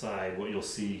eye on the side, what you'll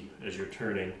see as you're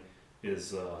turning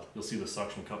is you'll see the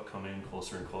suction cup come in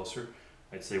closer and closer.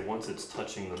 I'd say once it's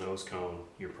touching the nose cone,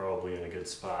 you're probably in a good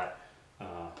spot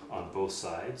on both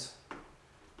sides.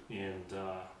 And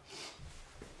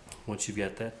once you've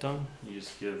got that done, you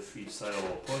just give each side a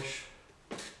little push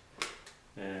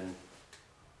and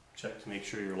check to make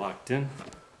sure you're locked in.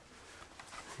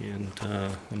 And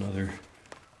another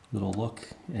little look,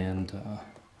 and I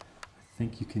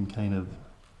think you can kind of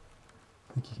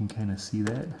see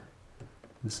that.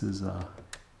 This is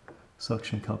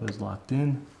suction cup is locked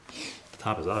in. The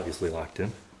top is obviously locked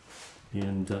in.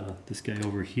 And this guy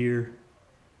over here,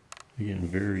 again,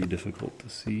 very difficult to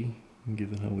see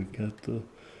given how we've got the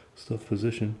stuff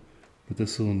positioned. But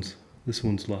this one's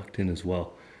locked in as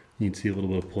well. You can see a little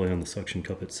bit of play on the suction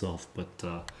cup itself, but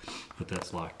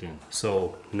that's locked in.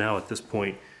 So now at this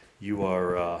point,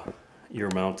 you're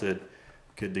mounted,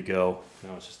 good to go.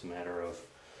 Now it's just a matter of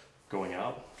going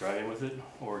out, driving with it,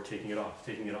 or taking it off.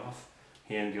 Taking it off,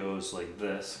 hand goes like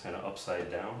this, kind of upside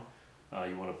down.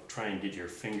 You want to try and get your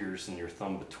fingers and your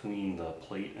thumb between the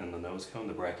plate and the nose cone,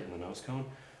 the bracket and the nose cone,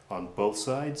 on both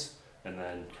sides, and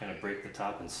then kind of break the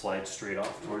top and slide straight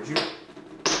off towards you.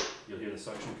 You'll hear the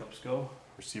suction cups go,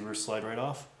 receivers slide right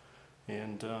off,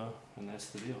 and that's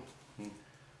the deal. And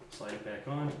slide it back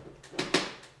on.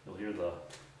 You'll hear the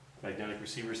magnetic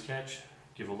receivers catch.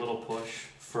 Give a little push,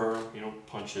 firm, you don't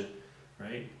punch it,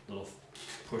 right? Little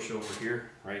push over here,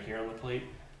 right here on the plate,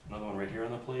 another one right here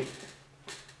on the plate,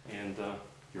 and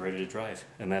you're ready to drive.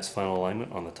 And that's final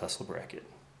alignment on the Tesla bracket.